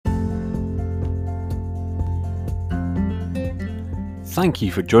Thank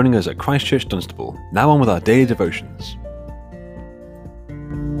you for joining us at Christchurch Dunstable. Now on with our daily devotions.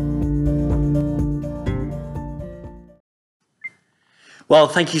 Well,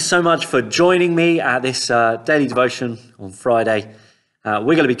 thank you so much for joining me at this daily devotion on Friday. We're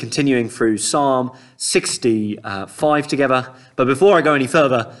going to be continuing through Psalm 65 together. But before I go any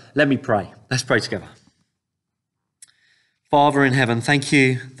further, let me pray. Let's pray together. Father in heaven, thank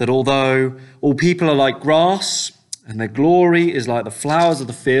you that although all people are like grass, and their glory is like the flowers of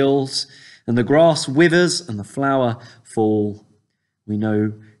the fields, and the grass withers and the flower fall, we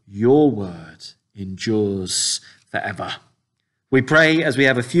know your word endures forever. We pray as we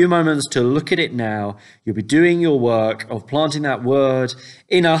have a few moments to look at it now, you'll be doing your work of planting that word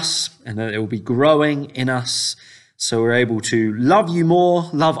in us, and that it will be growing in us, so we're able to love you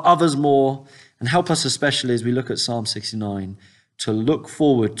more, love others more, and help us especially as we look at Psalm 69 to look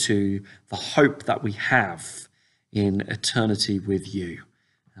forward to the hope that we have in eternity with you.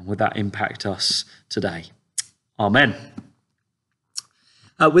 And would that impact us today? Amen.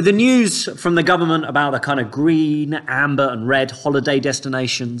 With the news from the government about the kind of green, amber and red holiday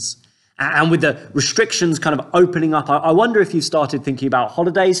destinations, and with the restrictions kind of opening up, I wonder if you started thinking about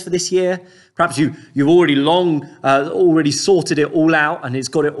holidays for this year. Perhaps you've already sorted it all out and it's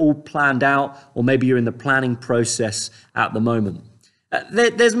got it all planned out, or maybe you're in the planning process at the moment.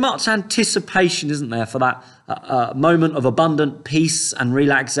 There's much anticipation, isn't there, for that moment of abundant peace and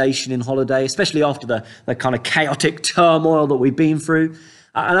relaxation in holiday, especially after the kind of chaotic turmoil that we've been through.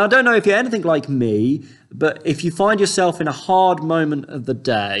 And I don't know if you're anything like me, but if you find yourself in a hard moment of the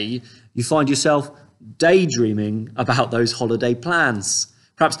day, you find yourself daydreaming about those holiday plans,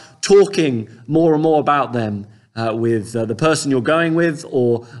 perhaps talking more and more about them with the person you're going with,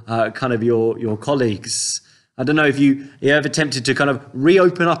 or kind of your colleagues. I don't know if you're ever tempted to kind of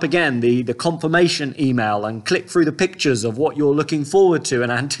reopen up again the confirmation email and click through the pictures of what you're looking forward to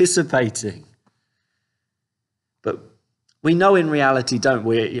and anticipating. But we know in reality, don't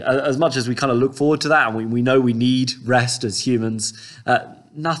we, as much as we kind of look forward to that, and we know we need rest as humans,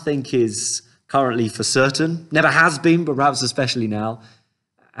 nothing is currently for certain, never has been, but perhaps especially now.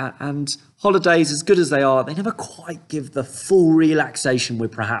 And holidays, as good as they are, they never quite give the full relaxation we're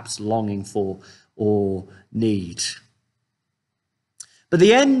perhaps longing for or need. But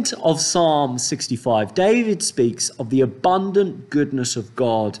the end of Psalm 65, David speaks of the abundant goodness of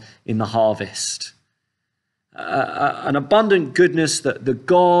God in the harvest. An abundant goodness that the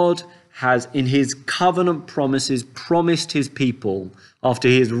God has in his covenant promises promised his people. After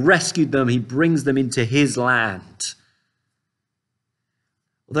he has rescued them, he brings them into his land.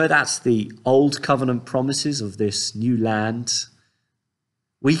 Although that's the old covenant promises of this new land,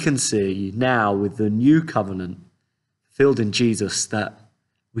 we can see now with the new covenant filled in Jesus that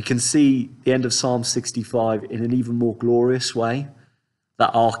we can see the end of Psalm 65 in an even more glorious way,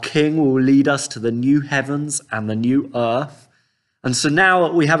 that our King will lead us to the new heavens and the new earth. And so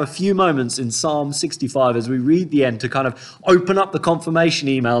now we have a few moments in Psalm 65 as we read the end to kind of open up the confirmation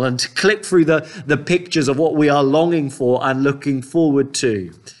email and to click through the pictures of what we are longing for and looking forward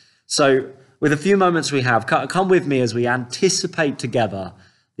to. So with a few moments we have, come with me as we anticipate together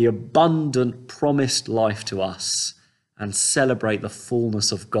the abundant promised life to us and celebrate the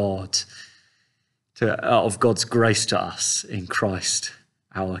fullness of God, of God's grace to us in Christ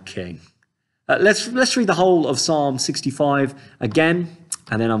our King. Let's read the whole of Psalm 65 again,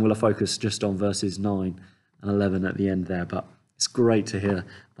 and then I'm going to focus just on verses 9 and 11 at the end there, but it's great to hear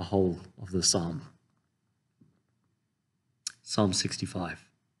the whole of the psalm. Psalm 65.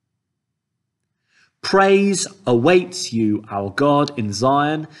 Praise awaits you, our God, in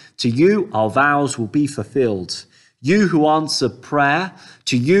Zion. To you our vows will be fulfilled. You who answer prayer,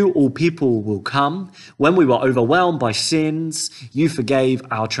 to you all people will come. When we were overwhelmed by sins, you forgave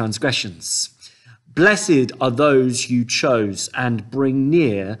our transgressions. Blessed are those you chose and bring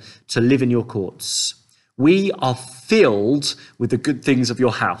near to live in your courts. We are filled with the good things of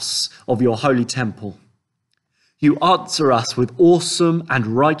your house, of your holy temple. You answer us with awesome and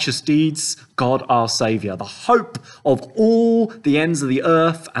righteous deeds, God our Saviour, the hope of all the ends of the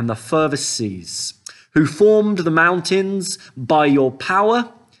earth and the furthest seas, who formed the mountains by your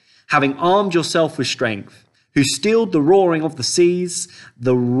power, having armed yourself with strength, who stilled the roaring of the seas,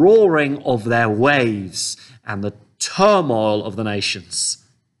 the roaring of their waves, and the turmoil of the nations.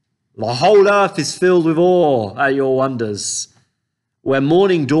 The whole earth is filled with awe at your wonders. Where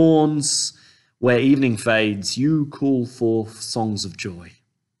morning dawns, where evening fades, you call forth songs of joy.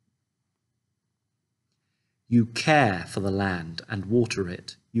 You care for the land and water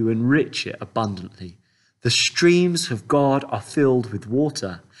it. You enrich it abundantly. The streams of God are filled with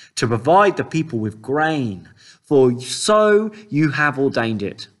water to provide the people with grain, for so you have ordained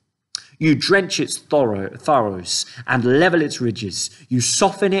it. You drench its furrows and level its ridges. You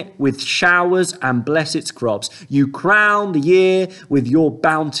soften it with showers and bless its crops. You crown the year with your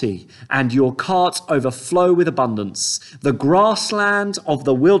bounty, and your carts overflow with abundance. The grasslands of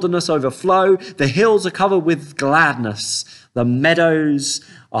the wilderness overflow. The hills are covered with gladness. The meadows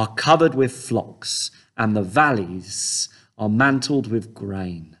are covered with flocks, and the valleys are mantled with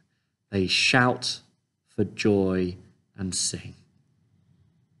grain. They shout for joy and sing.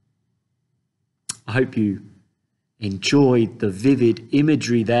 I hope you enjoyed the vivid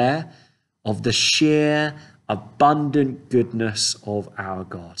imagery there of the sheer abundant goodness of our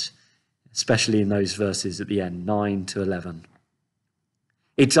God, especially in those verses at the end, 9 to 11.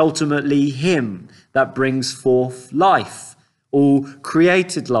 It's ultimately him that brings forth life, all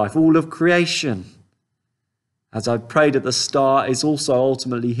created life, all of creation. As I prayed at the start, it's also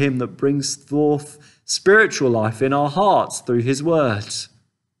ultimately him that brings forth spiritual life in our hearts through his word.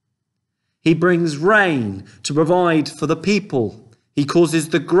 He brings rain to provide for the people. He causes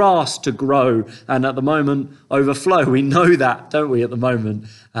the grass to grow and at the moment overflow. We know that, don't we, at the moment,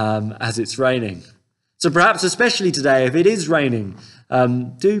 as it's raining. So perhaps especially today, if it is raining,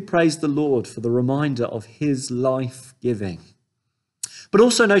 do praise the Lord for the reminder of his life-giving. But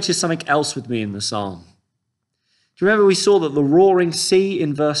also notice something else with me in the psalm. Do you remember we saw that the roaring sea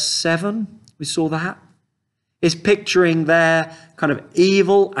in verse 7? We saw that. Is picturing their kind of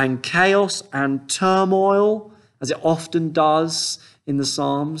evil and chaos and turmoil, as it often does in the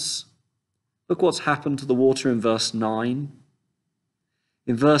Psalms. Look what's happened to the water in verse 9.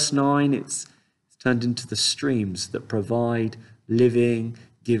 In verse 9, it's turned into the streams that provide living,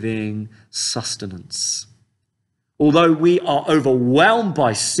 giving sustenance. Although we are overwhelmed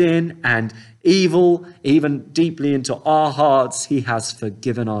by sin and evil, even deeply into our hearts, he has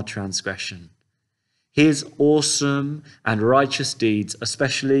forgiven our transgression. His awesome and righteous deeds,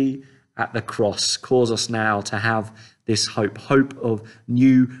 especially at the cross, cause us now to have this hope of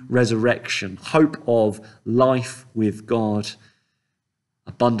new resurrection, hope of life with God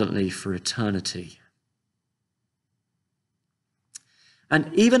abundantly for eternity.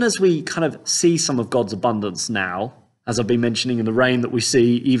 And even as we kind of see some of God's abundance now, as I've been mentioning in the rain that we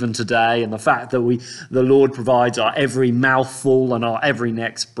see even today, and the fact that the Lord provides our every mouthful and our every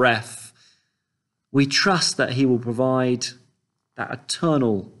next breath, we trust that he will provide that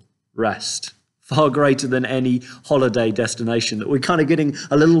eternal rest, far greater than any holiday destination, that we're kind of getting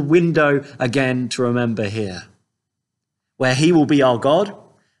a little window again to remember here, where he will be our God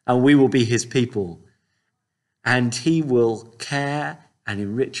and we will be his people. And he will care and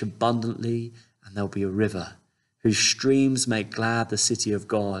enrich abundantly, and there'll be a river whose streams make glad the city of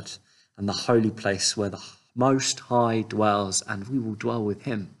God and the holy place where the Most High dwells, and we will dwell with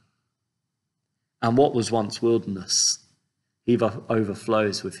him. And what was once wilderness, he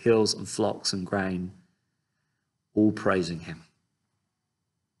overflows with hills and flocks and grain, all praising him.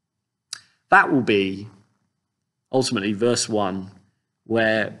 That will be ultimately verse 1,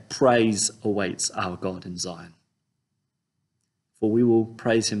 where praise awaits our God in Zion. For we will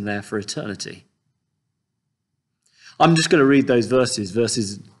praise him there for eternity. I'm just going to read those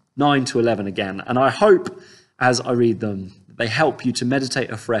verses 9 to 11 again, and I hope as I read them, they help you to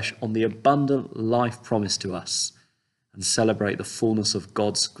meditate afresh on the abundant life promised to us and celebrate the fullness of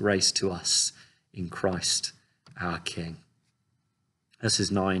God's grace to us in Christ our King.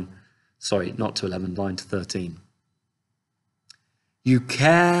 Verses 9 to 11, 9 to 13. You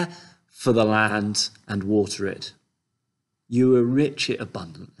care for the land and water it. You enrich it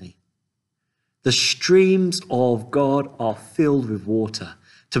abundantly. The streams of God are filled with water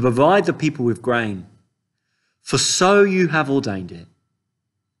to provide the people with grain. For so you have ordained it.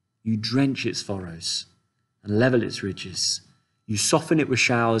 You drench its furrows and level its ridges. You soften it with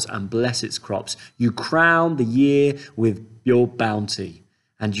showers and bless its crops. You crown the year with your bounty,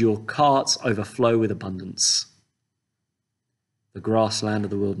 and your carts overflow with abundance. The grassland of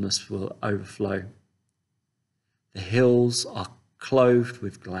the wilderness will overflow. The hills are clothed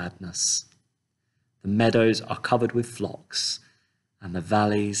with gladness. The meadows are covered with flocks, and the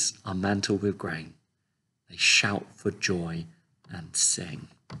valleys are mantled with grain. They shout for joy and sing.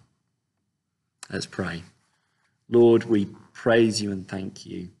 Let's pray. Lord, we praise you and thank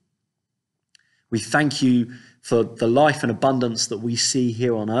you. We thank you for the life and abundance that we see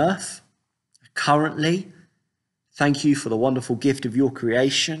here on earth currently. Thank you for the wonderful gift of your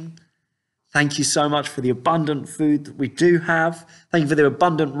creation. Thank you so much for the abundant food that we do have. Thank you for the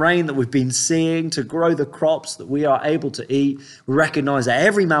abundant rain that we've been seeing to grow the crops that we are able to eat. We recognize that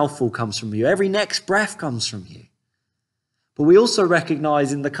every mouthful comes from you. Every next breath comes from you. But we also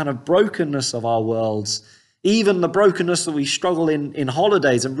recognize in the kind of brokenness of our worlds, even the brokenness that we struggle in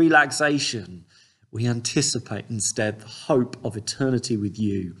holidays and relaxation, we anticipate instead the hope of eternity with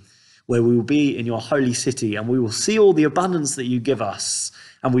you, where we will be in your holy city and we will see all the abundance that you give us,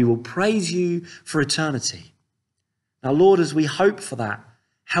 and we will praise you for eternity. Now, Lord, as we hope for that,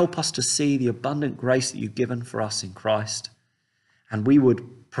 help us to see the abundant grace that you've given for us in Christ, and we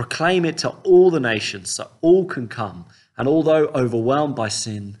would proclaim it to all the nations so all can come, and although overwhelmed by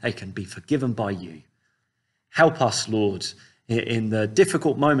sin, they can be forgiven by you. Help us, Lord, in the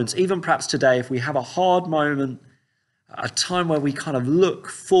difficult moments, even perhaps today, if we have a hard moment, a time where we kind of look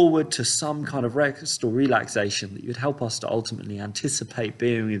forward to some kind of rest or relaxation, that you'd help us to ultimately anticipate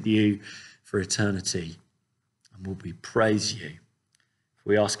being with you for eternity. And will we praise you?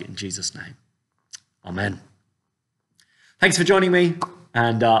 We ask it in Jesus' name. Amen. Thanks for joining me,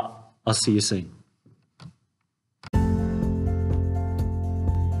 and I'll see you soon.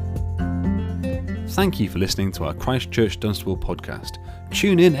 Thank you for listening to our Christchurch Dunstable podcast.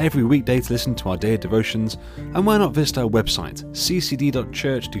 Tune in every weekday to listen to our daily devotions, and why not visit our website,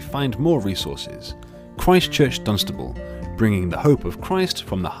 ccd.church, to find more resources. Christchurch Dunstable, bringing the hope of Christ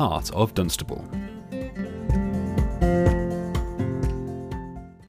from the heart of Dunstable.